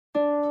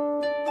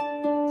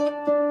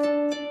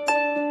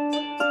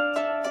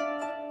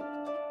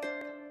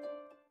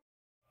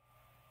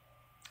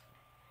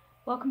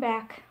welcome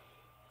back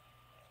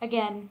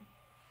again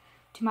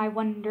to my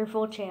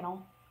wonderful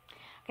channel.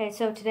 Okay,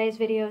 so today's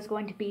video is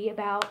going to be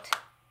about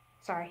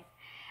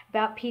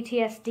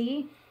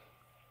PTSD,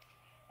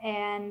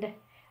 and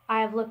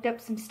I've looked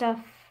up some stuff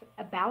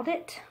about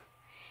it,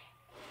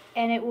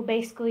 and it will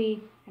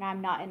basically, and I'm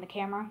not in the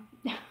camera,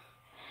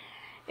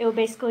 it will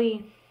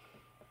basically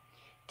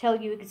tell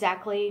you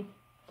exactly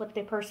what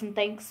the person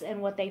thinks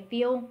and what they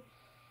feel.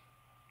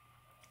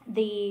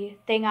 The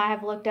thing I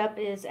have looked up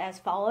is as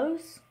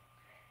follows.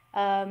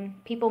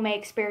 People may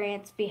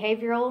experience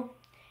behavioral,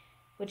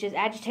 which is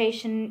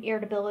agitation,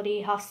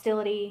 irritability,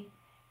 hostility,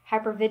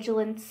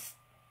 hypervigilance,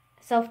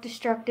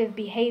 self-destructive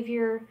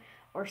behavior,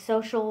 or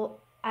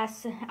social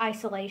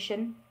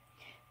isolation.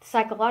 The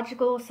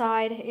psychological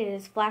side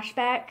is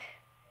flashback,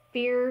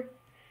 fear,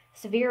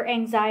 severe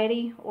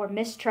anxiety or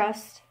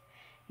mistrust,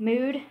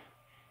 mood,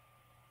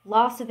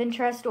 loss of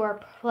interest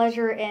or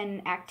pleasure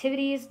in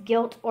activities,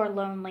 guilt or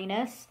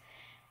loneliness,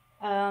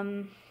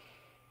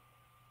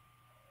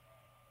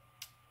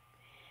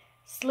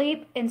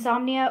 sleep,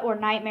 insomnia or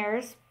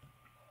nightmares,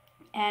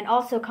 and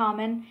also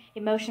common,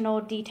 emotional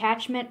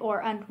detachment or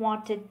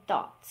unwanted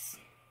thoughts.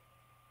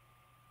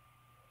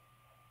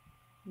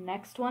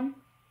 Next one.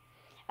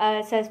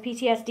 It says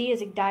PTSD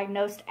is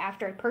diagnosed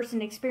after a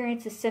person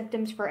experiences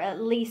symptoms for at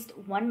least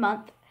 1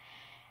 month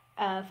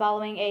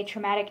following a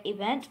traumatic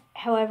event.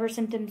 However,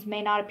 symptoms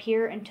may not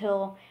appear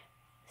until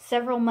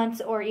several months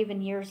or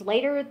even years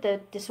later.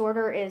 The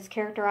disorder is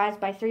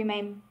characterized by 3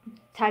 main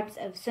types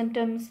of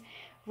symptoms: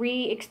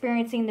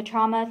 re-experiencing the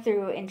trauma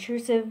through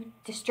intrusive,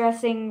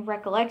 distressing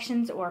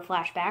recollections or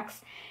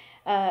flashbacks,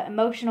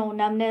 emotional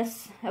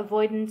numbness,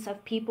 avoidance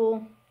of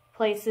people,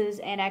 places,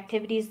 and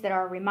activities that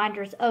are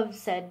reminders of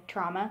said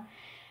trauma,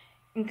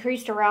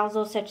 increased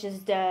arousal such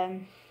as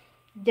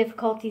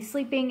difficulty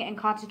sleeping and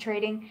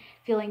concentrating,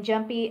 feeling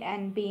jumpy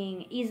and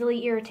being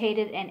easily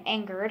irritated and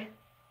angered.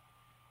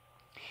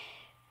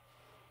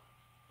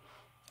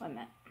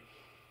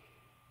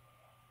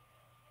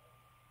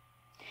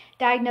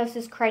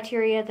 Diagnosis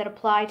criteria that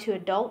apply to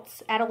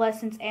adults,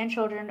 adolescents, and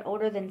children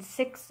older than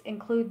 6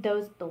 include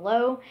those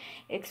below: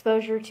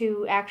 exposure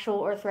to actual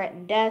or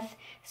threatened death,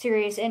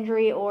 serious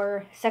injury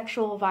or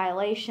sexual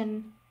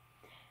violation,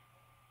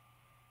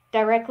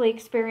 directly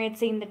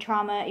experiencing the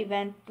trauma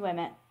event.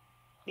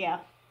 Yeah.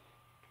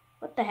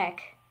 What the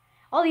heck?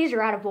 All these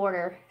are out of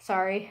order.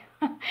 Sorry.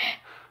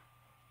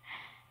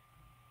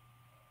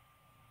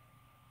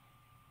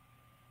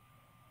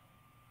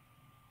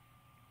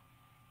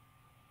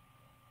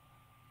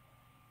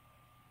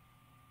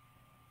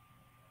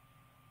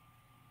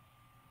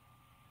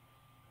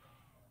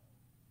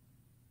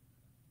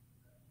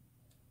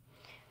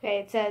 Okay,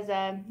 it says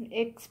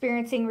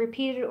experiencing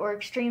repeated or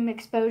extreme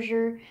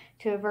exposure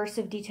to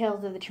aversive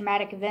details of the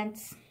traumatic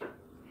events.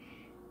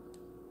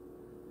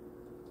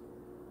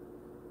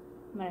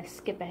 I'm going to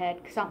skip ahead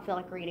because I don't feel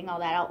like reading all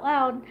that out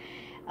loud.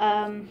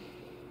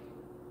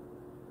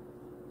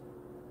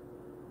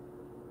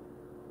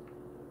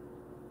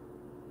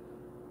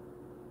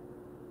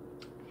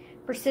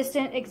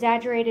 Persistent,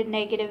 exaggerated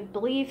negative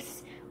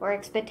beliefs or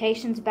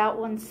expectations about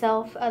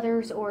oneself,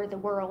 others, or the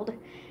world.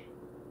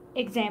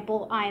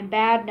 Example: I am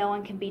bad, no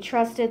one can be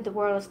trusted, the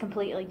world is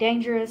completely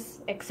dangerous,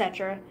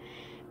 etc.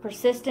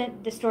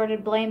 Persistent,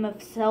 distorted blame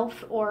of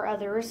self or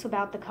others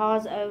about the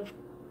cause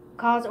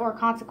or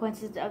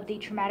consequences of the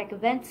traumatic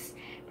events.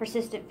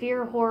 Persistent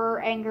fear, horror,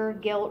 anger,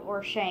 guilt,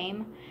 or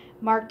shame.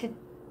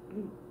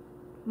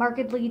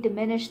 Markedly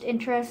diminished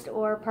interest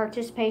or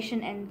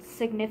participation in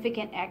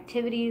significant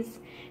activities.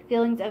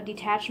 Feelings of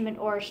detachment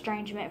or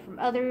estrangement from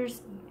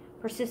others.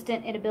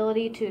 Persistent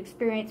inability to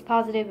experience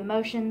positive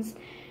emotions.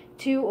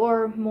 2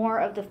 or more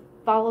of the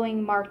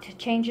following marked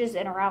changes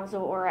in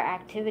arousal or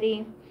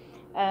activity: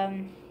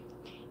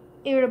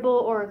 irritable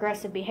or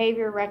aggressive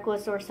behavior,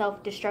 reckless or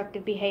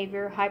self-destructive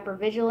behavior,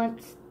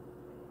 hypervigilance,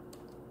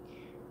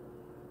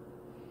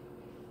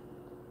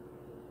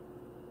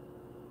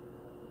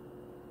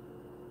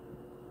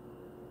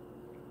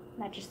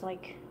 not just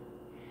like,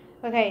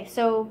 okay,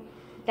 so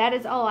that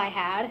is all I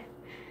had.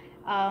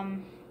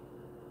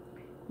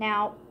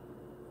 Now,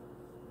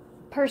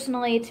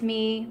 personally, to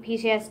me,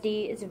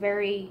 PTSD is a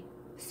very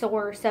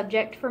sore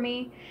subject for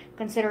me,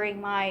 considering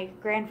my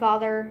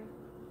grandfather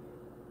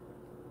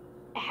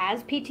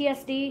has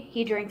PTSD.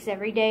 He drinks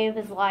every day of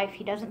his life.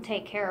 He doesn't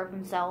take care of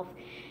himself.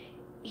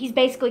 He's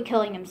basically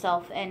killing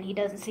himself, and he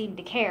doesn't seem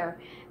to care.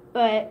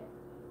 But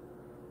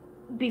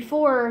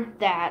before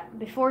that,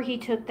 before he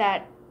took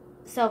that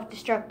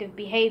self-destructive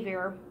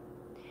behavior,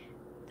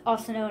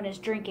 also known as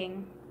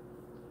drinking,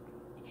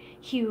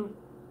 he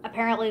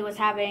apparently was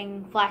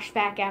having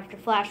flashback after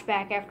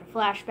flashback after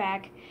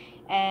flashback,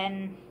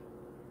 and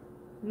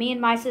me and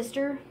my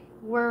sister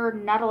were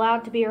not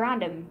allowed to be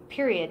around him,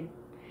 period.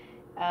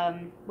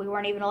 We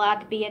weren't even allowed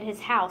to be at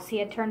his house. He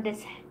had turned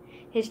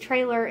his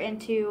trailer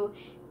into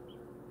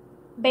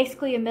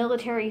basically a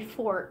military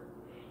fort,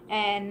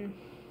 and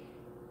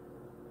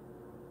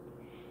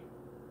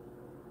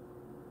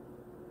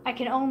I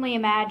can only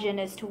imagine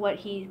as to what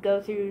he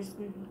goes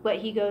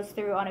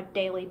through on a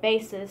daily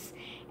basis,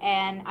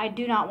 and I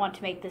do not want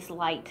to make this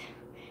light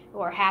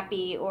or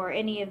happy or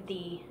any of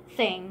the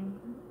thing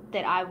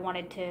that I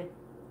wanted to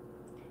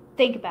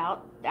think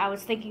about. I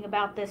was thinking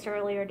about this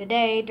earlier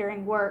today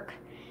during work.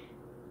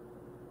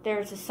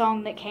 There's a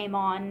song that came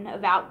on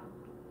about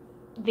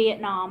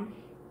Vietnam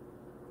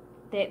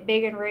that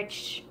Big and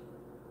Rich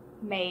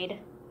made,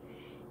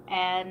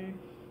 and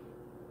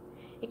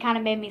it kind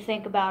of made me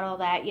think about all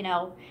that. You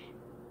know,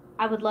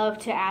 I would love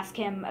to ask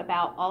him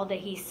about all that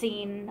he's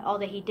seen, all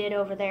that he did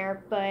over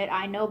there, but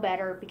I know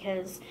better,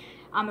 because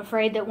I'm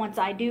afraid that once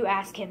I do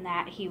ask him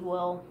that, he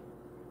will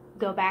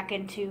go back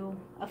into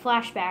a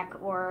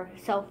flashback or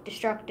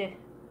self-destructive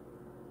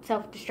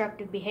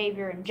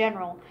behavior in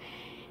general.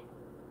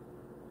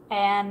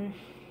 And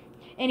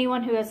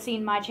anyone who has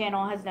seen my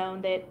channel has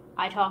known that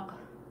I talk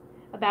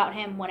about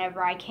him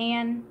whenever I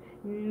can,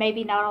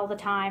 maybe not all the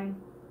time,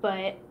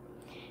 but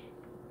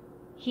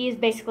he is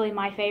basically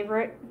my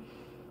favorite,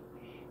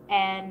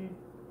 and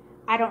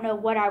I don't know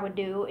what I would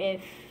do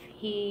if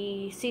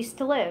he ceased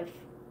to live.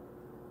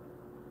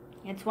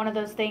 It's one of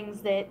those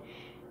things that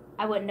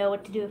I wouldn't know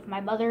what to do if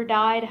my mother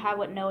died. I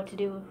wouldn't know what to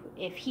do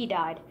if he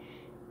died.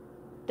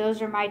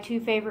 Those are my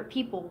two favorite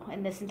people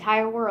in this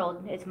entire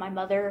world. It's my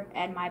mother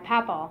and my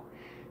papa.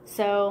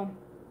 So,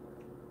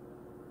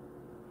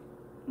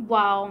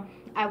 while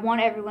I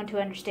want everyone to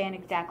understand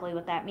exactly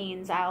what that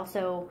means, I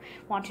also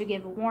want to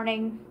give a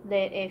warning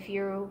that if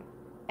you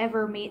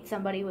ever meet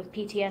somebody with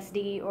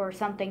PTSD or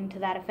something to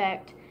that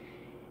effect,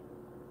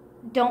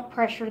 don't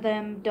pressure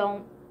them,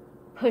 don't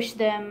push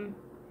them,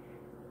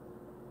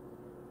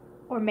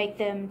 or make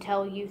them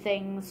tell you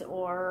things,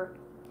 or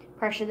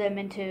pressure them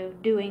into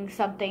doing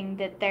something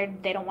that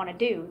they don't want to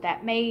do.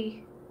 That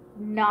may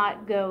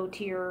not go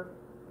to your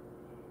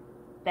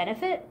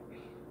benefit.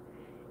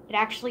 It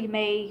actually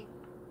may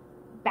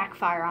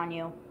backfire on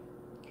you.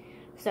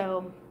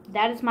 So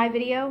that is my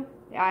video.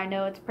 I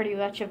know it's pretty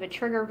much of a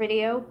trigger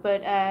video,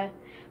 but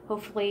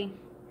hopefully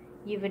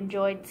you've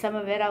enjoyed some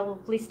of it,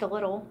 at least a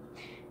little.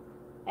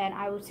 And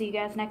I will see you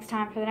guys next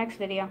time for the next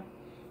video.